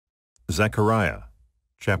Zechariah,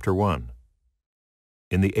 chapter 1.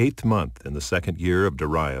 In the 8th month, in the 2nd year of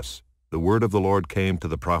Darius, the word of the Lord came to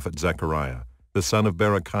the prophet Zechariah, the son of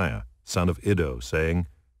Berechiah, son of Iddo, saying,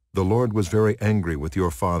 The Lord was very angry with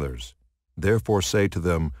your fathers. Therefore say to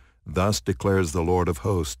them, Thus declares the Lord of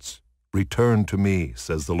hosts, Return to me,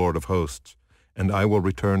 says the Lord of hosts, and I will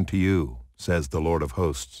return to you, says the Lord of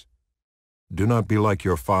hosts. Do not be like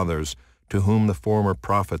your fathers, to whom the former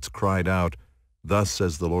prophets cried out, Thus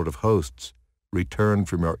says the Lord of hosts, Return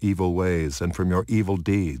from your evil ways and from your evil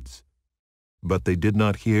deeds. But they did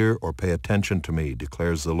not hear or pay attention to me,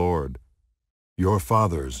 declares the Lord. Your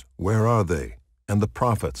fathers, where are they? And the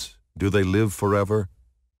prophets, do they live forever?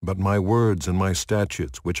 But my words and my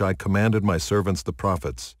statutes, which I commanded my servants the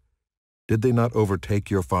prophets, did they not overtake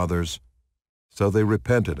your fathers? So they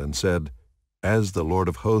repented and said, As the Lord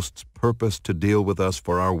of hosts purposed to deal with us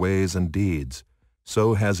for our ways and deeds,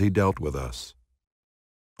 so has he dealt with us.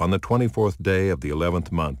 On the 24th day of the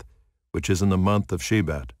 11th month, which is in the month of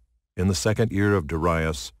Shebat, in the 2nd year of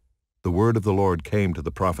Darius, the word of the Lord came to the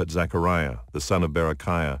prophet Zechariah, the son of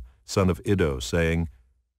Berechiah, son of Iddo, saying,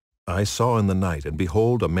 I saw in the night, and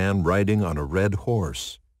behold, a man riding on a red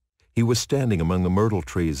horse. He was standing among the myrtle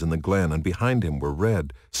trees in the glen, and behind him were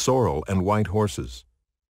red, sorrel, and white horses.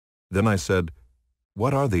 Then I said,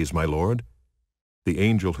 What are these, my Lord? The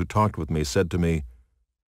angel who talked with me said to me,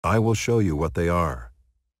 I will show you what they are.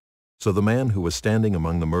 So the man who was standing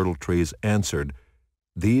among the myrtle trees answered,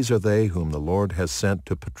 These are they whom the Lord has sent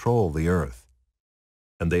to patrol the earth.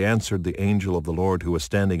 And they answered the angel of the Lord who was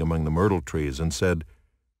standing among the myrtle trees, and said,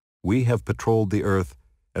 We have patrolled the earth,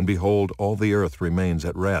 and behold, all the earth remains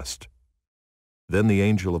at rest. Then the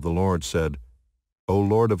angel of the Lord said, O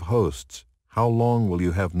Lord of hosts, how long will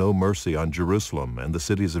you have no mercy on Jerusalem and the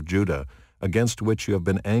cities of Judah, against which you have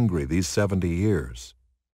been angry these 70 years?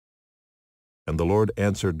 And the Lord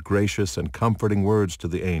answered gracious and comforting words to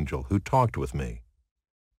the angel who talked with me.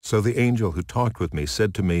 So the angel who talked with me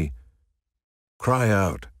said to me, Cry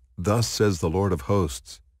out, Thus says the Lord of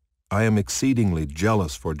hosts, I am exceedingly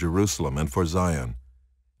jealous for Jerusalem and for Zion,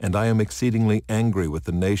 and I am exceedingly angry with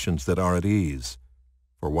the nations that are at ease.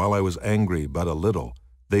 For while I was angry but a little,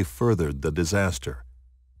 they furthered the disaster.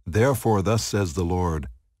 Therefore thus says the Lord,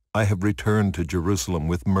 I have returned to Jerusalem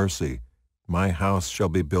with mercy. My house shall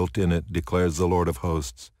be built in it, declares the Lord of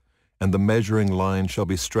hosts, and the measuring line shall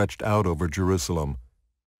be stretched out over Jerusalem.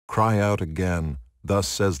 Cry out again, Thus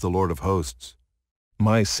says the Lord of hosts.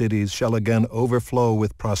 My cities shall again overflow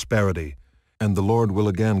with prosperity, and the Lord will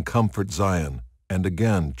again comfort Zion, and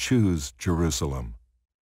again choose Jerusalem.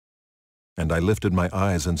 And I lifted my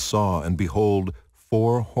eyes and saw, and behold,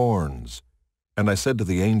 4 horns. And I said to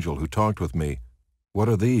the angel who talked with me, What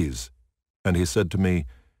are these? And he said to me,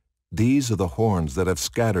 These are the horns that have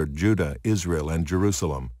scattered Judah, Israel, and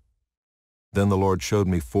Jerusalem. Then the Lord showed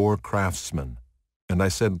me 4 craftsmen. And I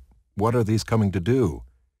said, What are these coming to do?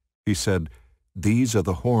 He said, These are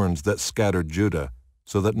the horns that scattered Judah,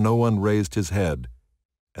 so that no one raised his head.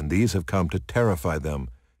 And these have come to terrify them,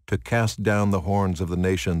 to cast down the horns of the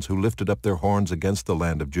nations who lifted up their horns against the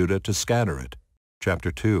land of Judah to scatter it.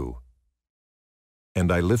 Chapter 2. And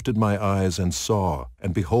I lifted my eyes and saw,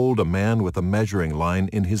 and behold, a man with a measuring line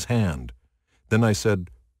in his hand. Then I said,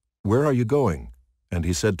 Where are you going? And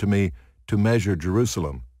he said to me, To measure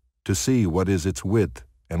Jerusalem, to see what is its width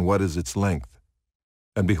and what is its length.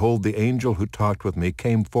 And behold, the angel who talked with me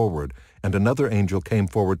came forward, and another angel came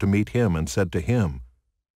forward to meet him, and said to him,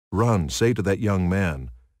 Run, say to that young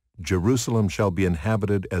man, Jerusalem shall be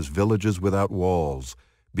inhabited as villages without walls,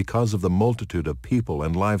 because of the multitude of people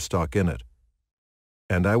and livestock in it.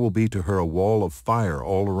 And I will be to her a wall of fire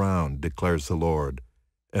all around, declares the Lord,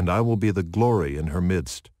 and I will be the glory in her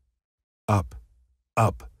midst. Up,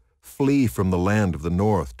 up, flee from the land of the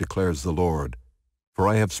north, declares the Lord. For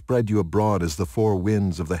I have spread you abroad as the 4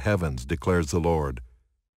 winds of the heavens, declares the Lord.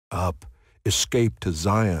 Up, escape to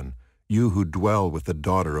Zion, you who dwell with the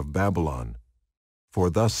daughter of Babylon. For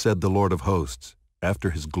thus said the Lord of hosts,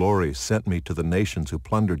 after his glory sent me to the nations who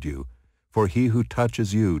plundered you, for he who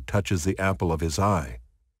touches you touches the apple of his eye.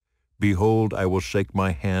 Behold, I will shake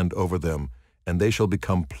my hand over them, and they shall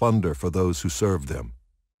become plunder for those who serve them.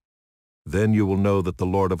 Then you will know that the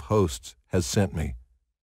Lord of hosts has sent me.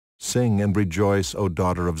 Sing and rejoice, O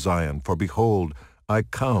daughter of Zion, for behold, I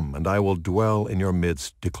come, and I will dwell in your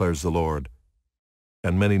midst, declares the Lord.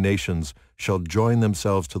 And many nations shall join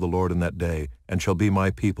themselves to the Lord in that day, and shall be my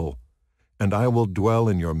people. And I will dwell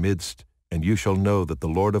in your midst, and you shall know that the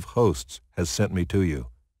Lord of hosts has sent me to you.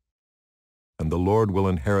 And the Lord will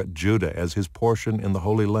inherit Judah as his portion in the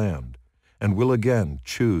Holy Land, and will again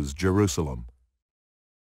choose Jerusalem.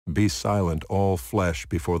 Be silent, all flesh,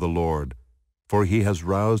 before the Lord, for he has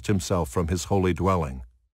roused himself from his holy dwelling.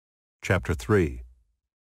 Chapter 3.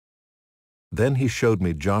 Then he showed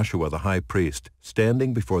me Joshua the high priest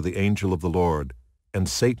standing before the angel of the Lord, and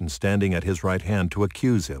Satan standing at his right hand to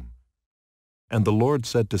accuse him. And the Lord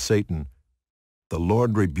said to Satan, The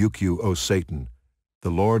Lord rebuke you, O Satan. The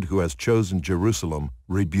Lord who has chosen Jerusalem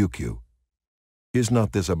rebuke you. Is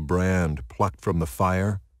not this a brand plucked from the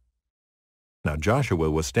fire? Now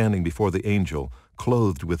Joshua was standing before the angel,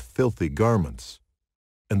 clothed with filthy garments.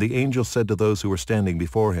 And the angel said to those who were standing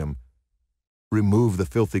before him, Remove the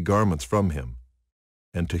filthy garments from him.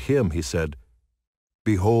 And to him he said,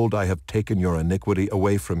 Behold, I have taken your iniquity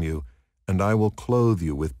away from you, and I will clothe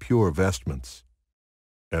you with pure vestments.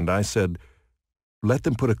 And I said, Let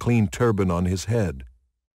them put a clean turban on his head.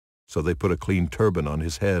 So they put a clean turban on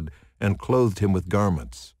his head, and clothed him with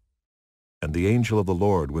garments. And the angel of the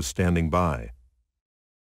Lord was standing by.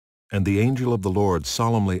 And the angel of the Lord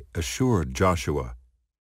solemnly assured Joshua,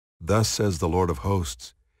 Thus says the Lord of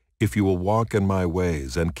hosts, If you will walk in my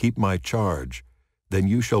ways and keep my charge, then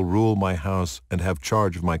you shall rule my house and have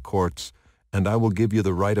charge of my courts, and I will give you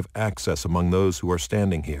the right of access among those who are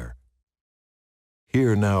standing here.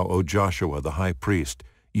 Hear now, O Joshua the high priest,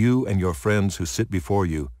 you and your friends who sit before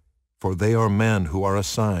you, for they are men who are a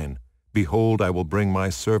sign. Behold, I will bring my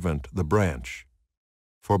servant the branch.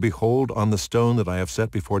 For behold, on the stone that I have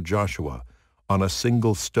set before Joshua, on a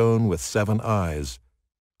single stone with 7 eyes,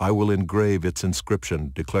 I will engrave its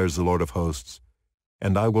inscription, declares the Lord of hosts,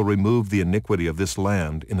 and I will remove the iniquity of this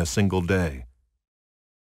land in a single day.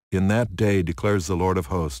 In that day, declares the Lord of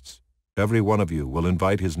hosts, every one of you will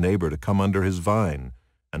invite his neighbor to come under his vine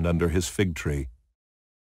and under his fig tree.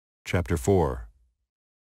 Chapter 4.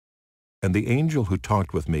 And the angel who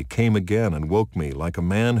talked with me came again and woke me like a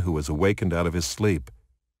man who is awakened out of his sleep.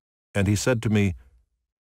 And he said to me,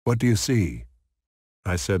 What do you see?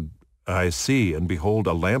 I said, I see, and behold,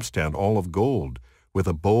 a lampstand all of gold, with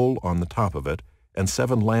a bowl on the top of it, and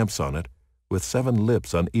 7 lamps on it, with 7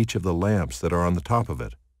 lips on each of the lamps that are on the top of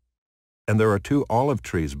it. And there are 2 olive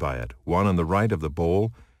trees by it, one on the right of the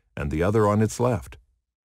bowl, and the other on its left.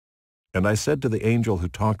 And I said to the angel who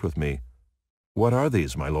talked with me, What are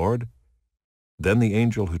these, my Lord? Then the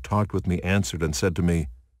angel who talked with me answered and said to me,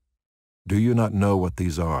 Do you not know what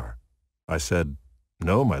these are? I said,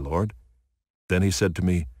 No, my Lord. Then he said to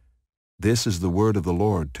me, This is the word of the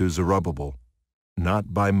Lord to Zerubbabel,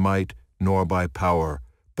 Not by might nor by power,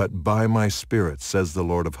 but by my Spirit, says the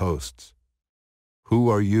Lord of hosts. Who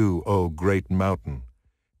are you, O great mountain?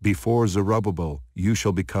 Before Zerubbabel you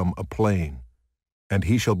shall become a plain, and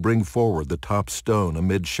he shall bring forward the top stone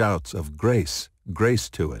amid shouts of grace, grace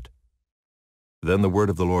to it. Then the word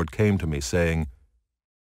of the Lord came to me, saying,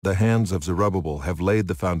 The hands of Zerubbabel have laid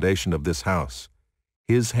the foundation of this house.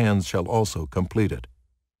 His hands shall also complete it.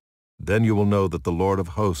 Then you will know that the Lord of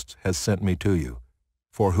hosts has sent me to you.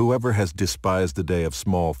 For whoever has despised the day of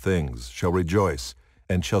small things shall rejoice,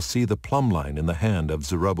 and shall see the plumb line in the hand of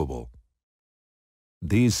Zerubbabel.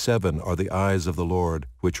 These 7 are the eyes of the Lord,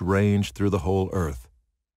 which range through the whole earth.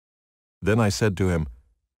 Then I said to him,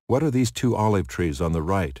 What are these 2 olive trees on the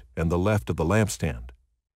right and the left of the lampstand?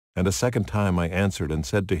 And a second time I answered and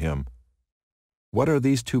said to him, What are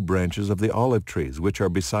these 2 branches of the olive trees which are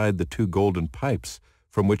beside the 2 golden pipes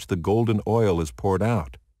from which the golden oil is poured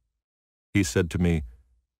out? He said to me,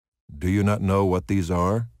 Do you not know what these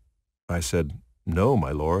are? I said, No,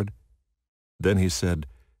 my Lord. Then he said,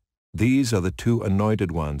 These are the 2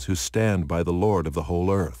 anointed ones who stand by the Lord of the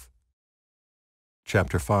whole earth.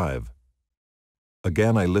 Chapter 5.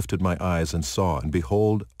 Again I lifted my eyes and saw, and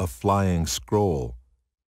behold, a flying scroll.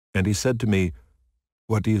 And he said to me,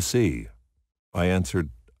 What do you see? I answered,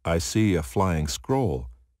 I see a flying scroll.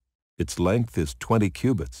 Its length is 20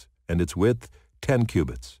 cubits, and its width 10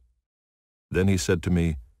 cubits. Then he said to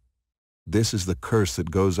me, This is the curse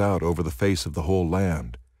that goes out over the face of the whole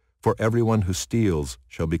land. For everyone who steals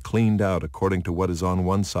shall be cleaned out according to what is on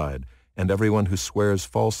one side, and everyone who swears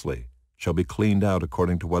falsely shall be cleaned out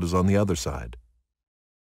according to what is on the other side.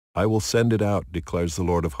 I will send it out, declares the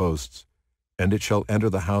Lord of hosts, and it shall enter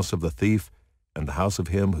the house of the thief and the house of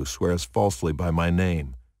him who swears falsely by my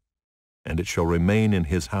name. And it shall remain in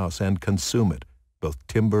his house and consume it, both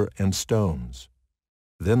timber and stones.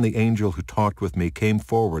 Then the angel who talked with me came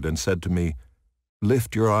forward and said to me,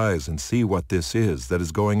 Lift your eyes and see what this is that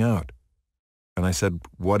is going out. And I said,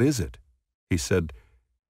 What is it? He said,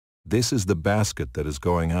 This is the basket that is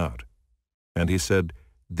going out. And he said,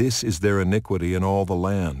 This is their iniquity in all the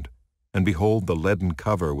land. And behold, the leaden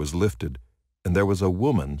cover was lifted, and there was a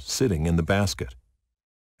woman sitting in the basket.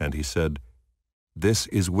 And he said, This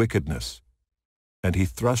is wickedness. And he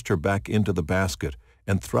thrust her back into the basket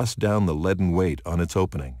and thrust down the leaden weight on its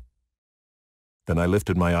opening. Then I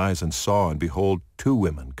lifted my eyes and saw, and behold, 2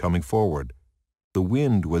 women coming forward. The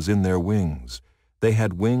wind was in their wings. They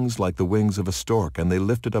had wings like the wings of a stork, and they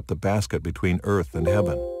lifted up the basket between earth and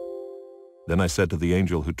heaven. Then I said to the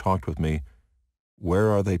angel who talked with me,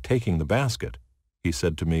 "Where are they taking the basket?" He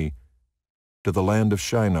said to me, "To the land of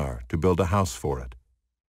Shinar, to build a house for it.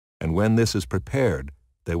 And when this is prepared,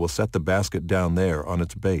 they will set the basket down there on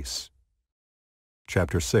its base."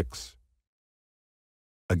 Chapter 6.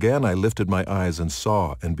 Again I lifted my eyes and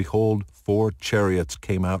saw, and behold, 4 chariots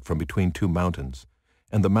came out from between 2 mountains,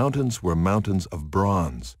 and the mountains were mountains of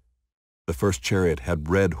bronze. The first chariot had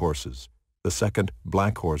red horses, the second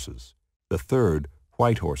black horses, the third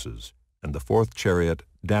white horses, and the fourth chariot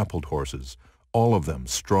dappled horses, all of them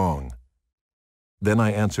strong. Then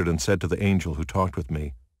I answered and said to the angel who talked with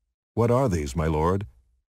me, "What are these, my Lord?"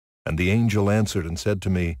 And the angel answered and said to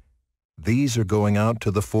me, "These are going out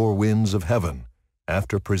to the 4 winds of heaven,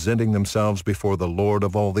 after presenting themselves before the Lord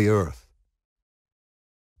of all the earth."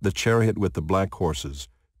 The chariot with the black horses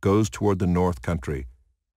goes toward the north country,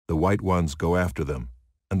 the white ones go after them,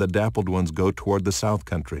 and the dappled ones go toward the south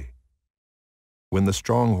country. When the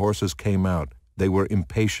strong horses came out, they were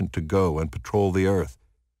impatient to go and patrol the earth.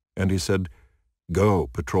 And he said, "Go,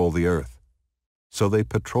 patrol the earth." So they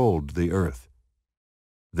patrolled the earth.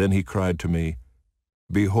 Then he cried to me,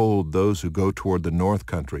 "Behold, those who go toward the north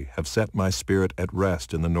country have set my spirit at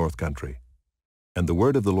rest in the north country." And the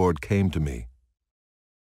word of the Lord came to me,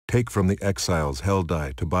 "Take from the exiles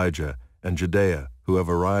Heldai, Tobijah, and Judea, who have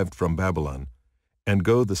arrived from Babylon, and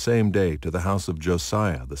go the same day to the house of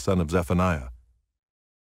Josiah, the son of Zephaniah.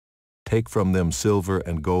 Take from them silver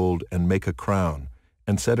and gold, and make a crown,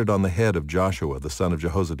 and set it on the head of Joshua, the son of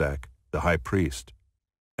Jehozadak, the high priest.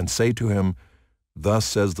 And say to him, Thus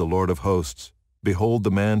says the Lord of hosts, Behold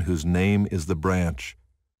the man whose name is the branch,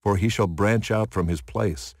 for he shall branch out from his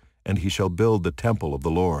place, and he shall build the temple of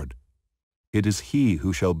the Lord. It is he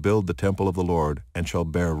who shall build the temple of the Lord, and shall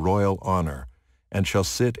bear royal honor, and shall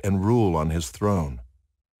sit and rule on his throne.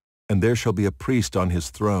 And there shall be a priest on his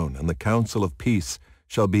throne, and the council of peace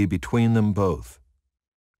shall be between them both.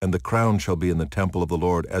 And the crown shall be in the temple of the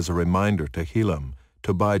Lord as a reminder to Helam,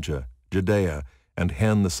 Tobijah, Judea, and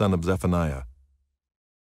Hen the son of Zephaniah.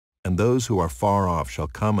 And those who are far off shall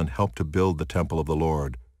come and help to build the temple of the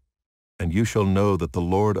Lord. And you shall know that the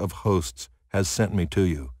Lord of hosts has sent me to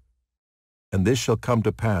you. And this shall come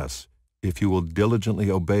to pass, if you will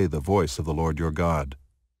diligently obey the voice of the Lord your God."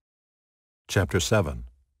 Chapter 7.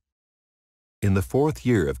 In the 4th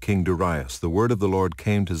year of King Darius, the word of the Lord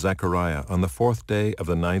came to Zechariah on the 4th day of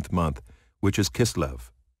the 9th month, which is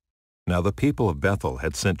Kislev. Now the people of Bethel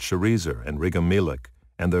had sent Sharezer and Regem-melech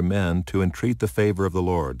and their men to entreat the favor of the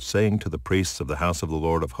Lord, saying to the priests of the house of the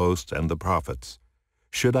Lord of hosts and the prophets,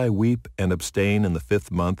 "Should I weep and abstain in the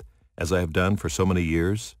 5th month, as I have done for so many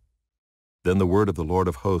years?" Then the word of the Lord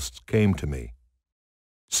of hosts came to me.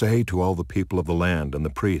 "Say to all the people of the land and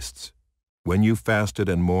the priests, When you fasted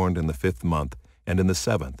and mourned in the 5th month, and in the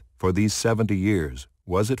 7th, for these 70 years,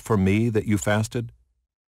 was it for me that you fasted?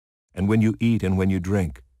 And when you eat and when you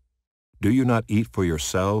drink, do you not eat for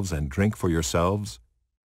yourselves and drink for yourselves?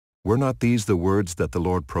 Were not these the words that the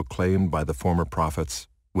Lord proclaimed by the former prophets,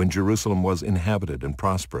 when Jerusalem was inhabited and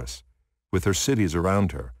prosperous, with her cities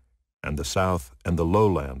around her, and the south and the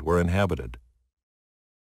lowland were inhabited?"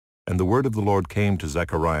 And the word of the Lord came to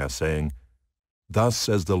Zechariah, saying, "Thus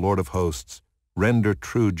says the Lord of hosts, Render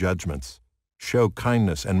true judgments, show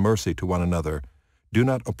kindness and mercy to one another, do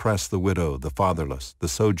not oppress the widow, the fatherless, the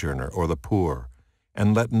sojourner, or the poor,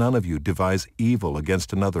 and let none of you devise evil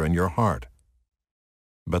against another in your heart."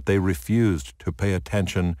 But they refused to pay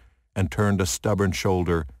attention, and turned a stubborn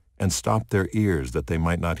shoulder, and stopped their ears that they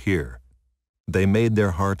might not hear. They made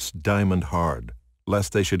their hearts diamond hard,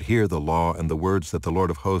 lest they should hear the law and the words that the Lord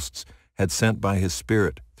of hosts had sent by his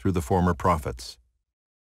Spirit through the former prophets.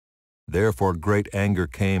 Therefore great anger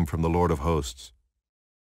came from the Lord of hosts.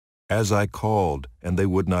 "As I called, and they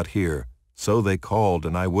would not hear, so they called,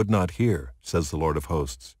 and I would not hear, says the Lord of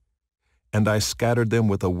hosts. And I scattered them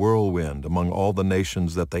with a whirlwind among all the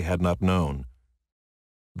nations that they had not known.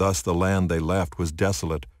 Thus the land they left was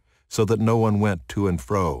desolate, so that no one went to and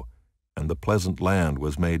fro, and the pleasant land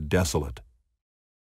was made desolate.